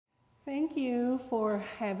Thank you for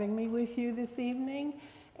having me with you this evening.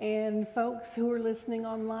 And folks who are listening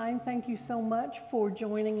online, thank you so much for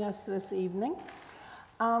joining us this evening.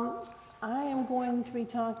 I am going to be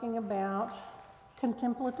talking about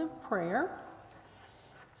contemplative prayer.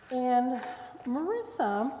 And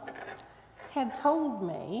Marissa had told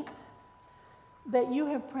me that you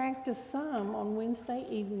have practiced some on Wednesday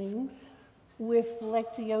evenings with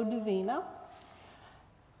Lectio Divina.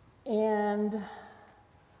 And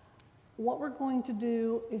what we're going to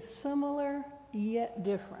do is similar yet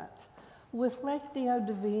different. With Lectio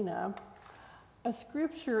Divina, a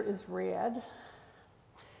scripture is read,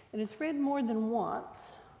 and it's read more than once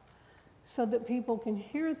so that people can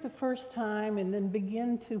hear it the first time and then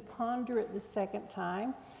begin to ponder it the second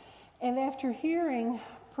time. And after hearing,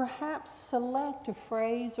 perhaps select a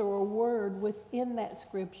phrase or a word within that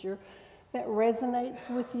scripture that resonates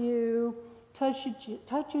with you,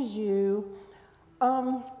 touches you,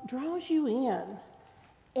 draws you in,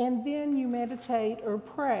 and then you meditate or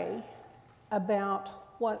pray about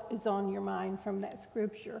what is on your mind from that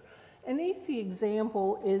scripture. An easy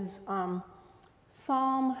example is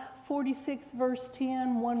Psalm 46, verse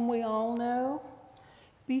 10, one we all know,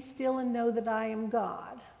 "Be still and know that I am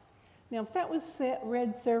God." Now, if that was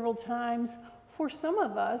read several times, for some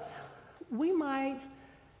of us, we might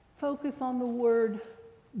focus on the word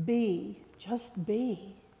be, just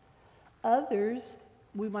be. Others,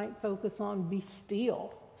 we might focus on be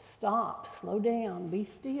still, stop, slow down, be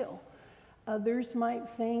still. Others might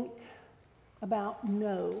think about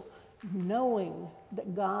knowing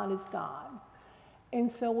that God is God.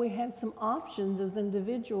 And so we have some options as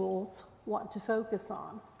individuals what to focus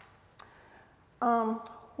on.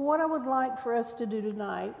 What I would like for us to do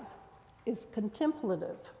tonight is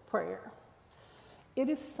contemplative prayer. It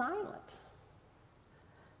is silent.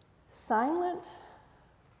 Silent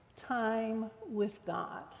time with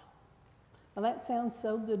God. Well, that sounds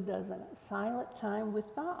so good, doesn't it? Silent time with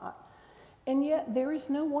God. And yet there is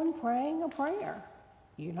no one praying a prayer.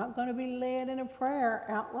 You're not going to be led in a prayer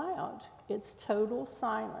out loud. It's total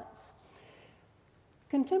silence.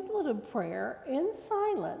 Contemplative prayer in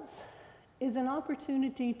silence is an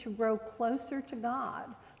opportunity to grow closer to God,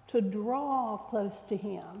 to draw close to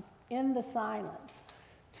Him in the silence,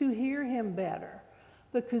 to hear Him better,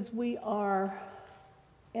 because we are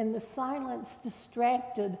in the silence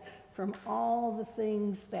distracted from all the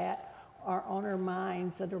things that are on our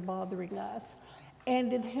minds that are bothering us.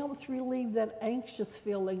 And it helps relieve that anxious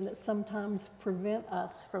feeling that sometimes prevent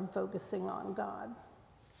us from focusing on God.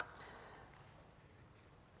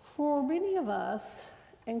 For many of us,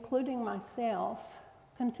 including myself,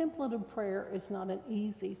 contemplative prayer is not an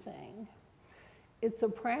easy thing. It's a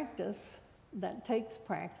practice that takes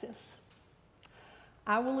practice.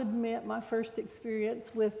 I will admit my first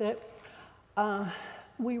experience with it,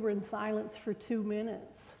 we were in silence for 2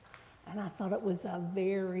 minutes, and I thought it was a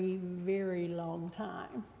very, very long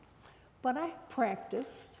time. But I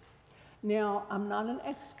practiced. Now, I'm not an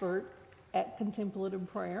expert at contemplative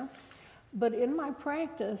prayer, but in my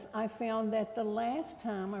practice, I found that the last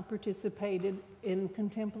time I participated in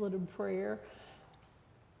contemplative prayer,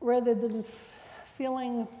 rather than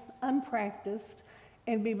feeling unpracticed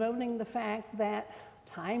and bemoaning the fact that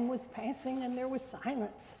time was passing and there was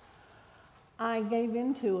silence, I gave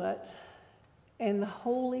into it, and the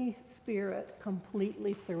Holy Spirit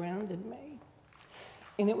completely surrounded me.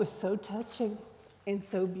 And it was so touching and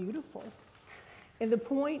so beautiful. And the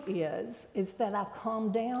point is that I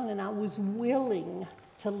calmed down and I was willing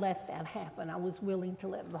to let that happen. I was willing to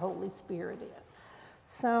let the Holy Spirit in.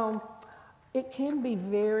 So it can be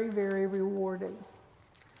very, very rewarding.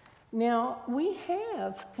 Now, we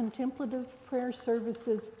have contemplative prayer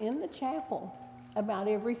services in the chapel about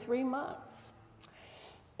every 3 months.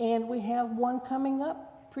 And we have one coming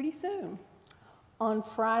up pretty soon on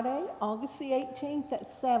Friday, August the 18th at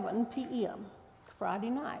 7 p.m., Friday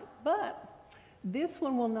night. But this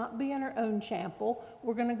one will not be in our own chapel.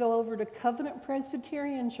 We're going to go over to Covenant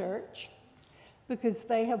Presbyterian Church because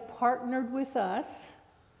they have partnered with us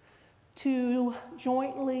to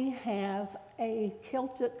jointly have a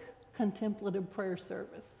Celtic contemplative prayer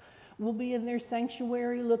service. We'll be in their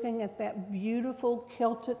sanctuary looking at that beautiful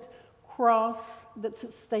Celtic cross that's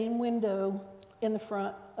the same window in the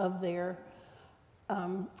front of their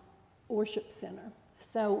worship center.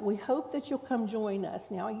 So we hope that you'll come join us.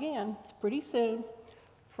 Now again, it's pretty soon,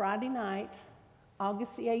 Friday night,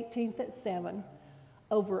 August the 18th at 7,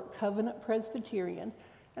 over at Covenant Presbyterian.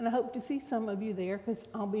 And I hope to see some of you there because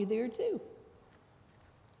I'll be there too.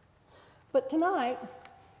 But tonight,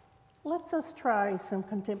 let's us try some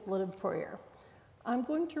contemplative prayer. I'm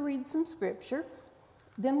going to read some scripture.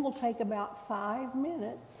 Then we'll take about 5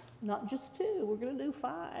 minutes not just 2, we're going to do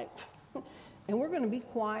 5. And we're going to be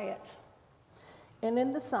quiet. And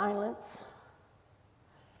in the silence,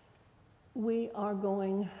 we are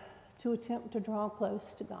going to attempt to draw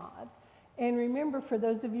close to God. And remember, for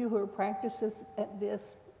those of you who are practicing at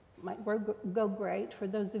this, might go great. For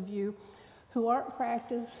those of you who aren't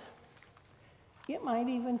practiced, it might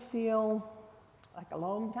even feel like a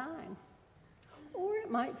long time, or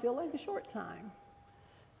it might feel like a short time.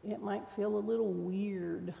 It might feel a little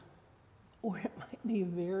weird, or it might be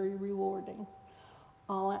very rewarding.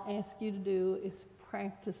 All I ask you to do is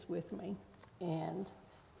practice with me and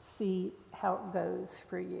see how it goes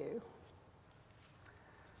for you.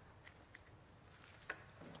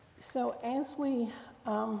 So as we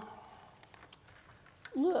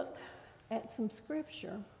look at some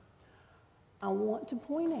scripture, I want to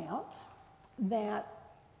point out that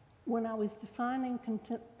when I was defining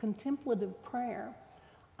contemplative prayer,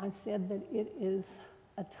 I said that it is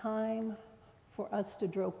a time for us to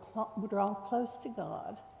draw close to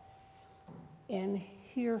God and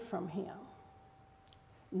hear from Him.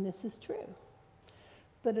 And this is true.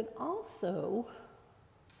 But it also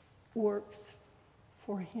works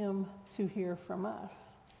for Him to hear from us.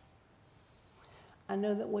 I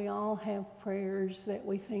know that we all have prayers that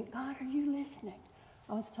we think, God, are you listening?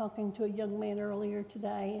 I was talking to a young man earlier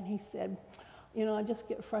today, and he said, you know, I just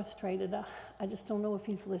get frustrated. I just don't know if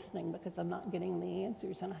He's listening because I'm not getting the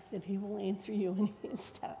answers. And I said, He will answer you in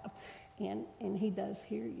His time, and He does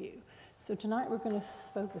hear you. So tonight we're going to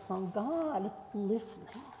focus on God listening.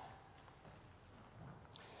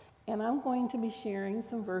 And I'm going to be sharing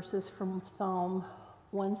some verses from Psalm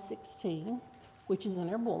 116, which is in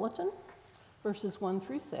our bulletin, verses 1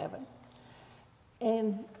 through 7.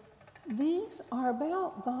 And these are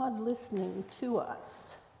about God listening to us.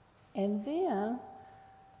 And then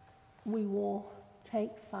we will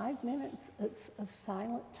take 5 minutes of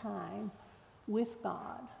silent time with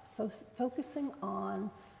God, focusing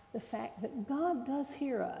on the fact that God does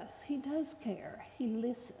hear us. He does care. He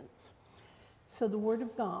listens. So the Word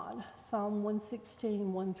of God, Psalm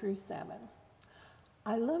 116, 1 through 7.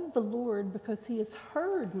 I love the Lord because He has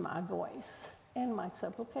heard my voice and my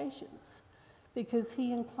supplications, because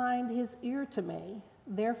He inclined His ear to me.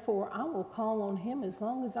 Therefore, I will call on Him as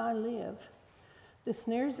long as I live. The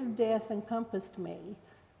snares of death encompassed me.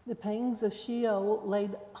 The pangs of Sheol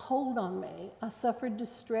laid hold on me. I suffered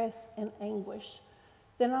distress and anguish.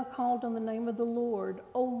 Then I called on the name of the Lord.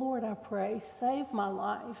 O Lord, I pray, save my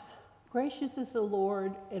life. Gracious is the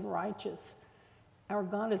Lord and righteous. Our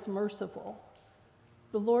God is merciful.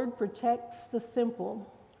 The Lord protects the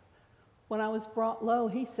simple. When I was brought low,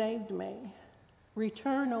 He saved me.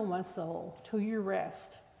 Return, O my soul, to your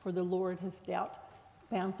rest, for the Lord has dealt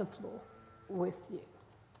bountifully with you.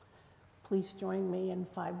 Please join me in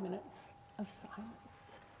 5 minutes of silence.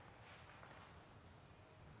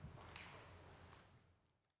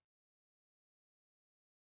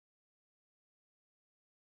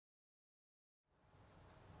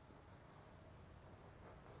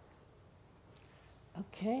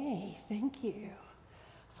 Okay, thank you.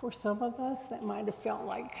 For some of us, that might have felt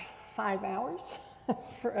like 5 hours.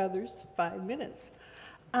 For others, 5 minutes.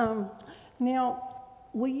 Now,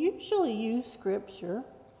 we usually use scripture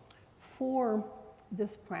for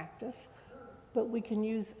this practice, but we can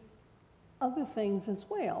use other things as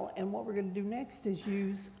well. And what we're going to do next is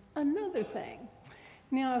use another thing.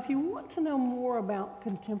 Now, if you want to know more about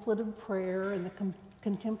contemplative prayer and the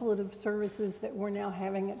contemplative services that we're now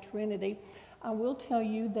having at Trinity, I will tell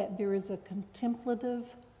you that there is a contemplative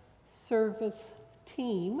service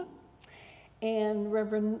team, and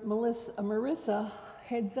Reverend Marissa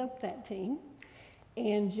heads up that team,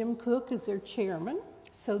 and Jim Cook is their chairman.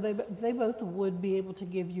 So they both would be able to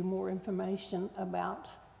give you more information about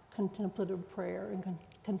contemplative prayer and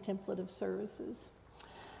contemplative services.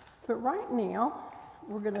 But right now,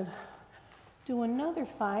 we're going to do another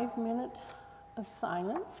 5 minutes of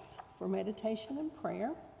silence for meditation and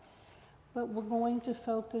prayer, but we're going to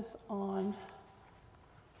focus on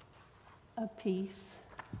a piece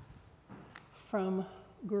from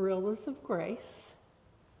Guerrillas of Grace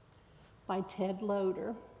by Ted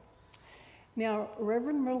Loder. Now,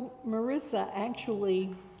 Reverend Marissa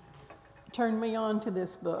actually turned me on to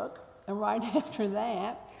this book, and right after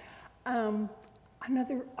that, a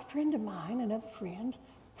friend of mine, another friend,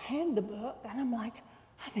 had the book, and I'm like,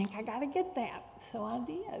 I think I got to get that. So I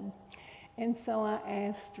did. And so I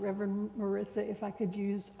asked Reverend Marissa if I could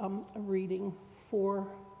use a reading for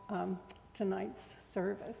tonight's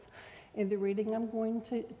service. And the reading I'm going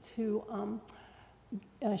to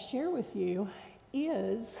share with you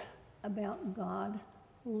is about God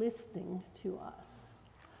listening to us.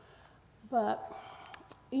 But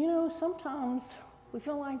You know, sometimes we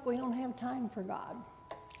feel like we don't have time for God.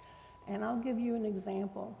 And I'll give you an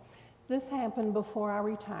example. This happened before I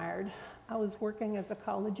retired. I was working as a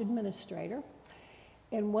college administrator,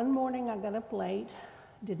 and one morning I got up late,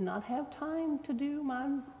 did not have time to do my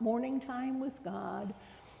morning time with God,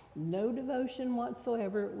 no devotion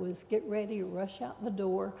whatsoever. It was get ready, rush out the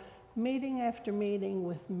door, meeting after meeting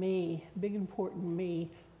with me, big important me,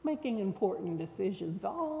 making important decisions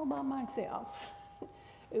all by myself.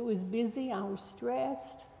 It was busy, I was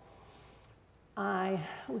stressed. I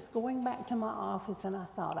was going back to my office and I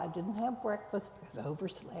thought I didn't have breakfast because I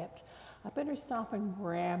overslept. I better stop and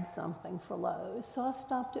grab something for Lowe's. So I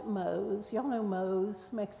stopped at Moe's. Y'all know Moe's,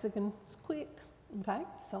 Mexican, it's quick, okay?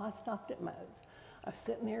 So I stopped at Moe's. I was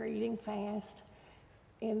sitting there eating fast,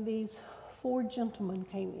 and these 4 gentlemen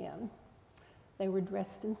came in. They were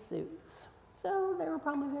dressed in suits, so they were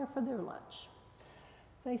probably there for their lunch.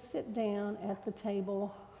 They sit down at the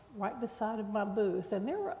table right beside of my booth, and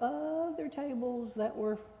there were other tables that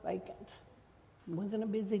were vacant. It wasn't a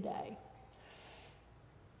busy day.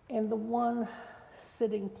 And the one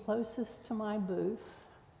sitting closest to my booth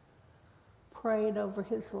prayed over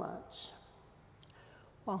his lunch,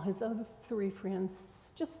 while his other 3 friends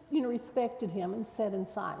just, respected him and sat in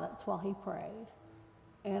silence while he prayed.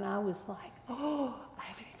 And I was like, oh, I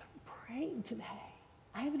haven't even prayed today.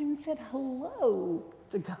 I haven't even said hello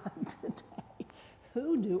to God today.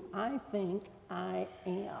 Who do I think I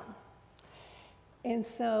am? And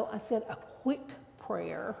so I said a quick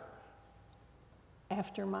prayer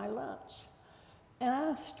after my lunch. And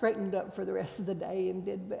I straightened up for the rest of the day and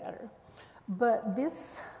did better. But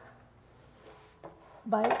this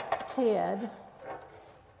by Ted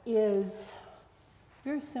is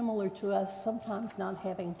very similar to us sometimes not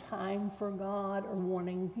having time for God or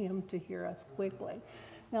wanting Him to hear us quickly.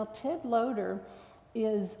 Now, Ted Loader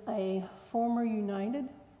is a former United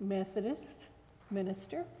Methodist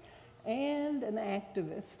minister and an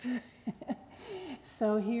activist.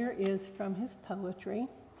 So here is from his poetry.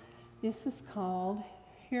 This is called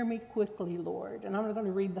Hear Me Quickly, Lord. And I'm not going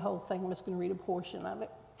to read the whole thing, I'm just going to read a portion of it.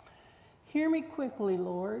 Hear me quickly,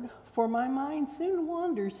 Lord, for my mind soon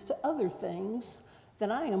wanders to other things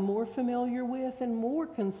that I am more familiar with and more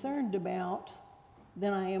concerned about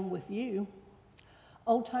than I am with you.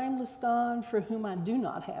 O timeless God, for whom I do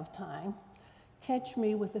not have time, catch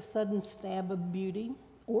me with a sudden stab of beauty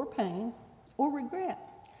or pain or regret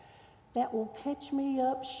that will catch me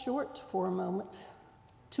up short for a moment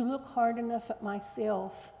to look hard enough at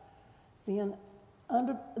myself, the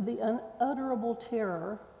unutterable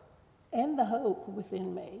terror and the hope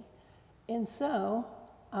within me. And so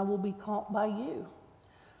I will be caught by you.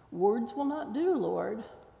 Words will not do, Lord.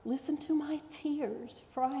 Listen to my tears,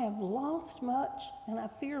 for I have lost much and I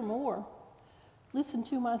fear more. Listen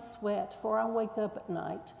to my sweat, for I wake up at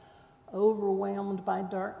night, overwhelmed by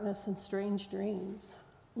darkness and strange dreams.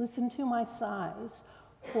 Listen to my sighs,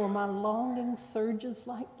 for my longing surges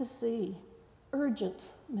like the sea, urgent,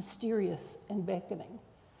 mysterious, and beckoning.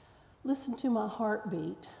 Listen to my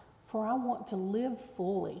heartbeat, for I want to live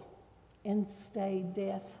fully and stay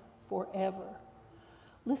death forever.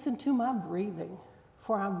 Listen to my breathing,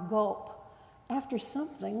 for I gulp after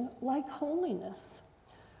something like holiness.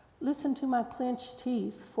 Listen to my clenched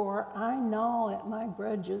teeth, for I gnaw at my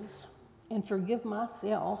grudges and forgive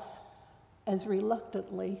myself as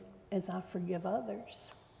reluctantly as I forgive others.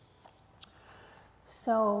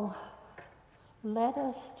 So let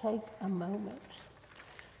us take a moment,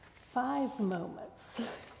 5 moments,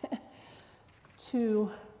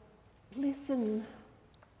 to listen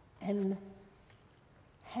and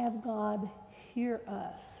have God hear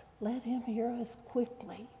us. Let Him hear us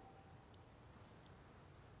quickly.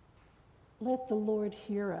 Let the Lord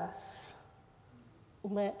hear us.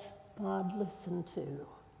 Let God listen to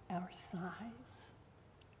our sighs,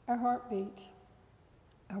 our heartbeat,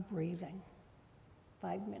 our breathing.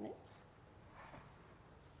 5 minutes.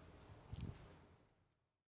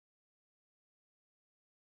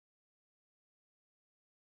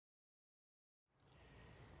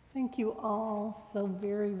 Thank you all so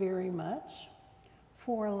very, very much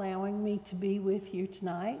for allowing me to be with you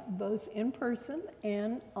tonight, both in person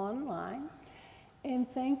and online.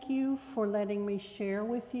 And thank you for letting me share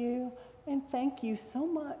with you. And thank you so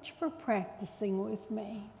much for practicing with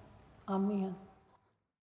me. Amen.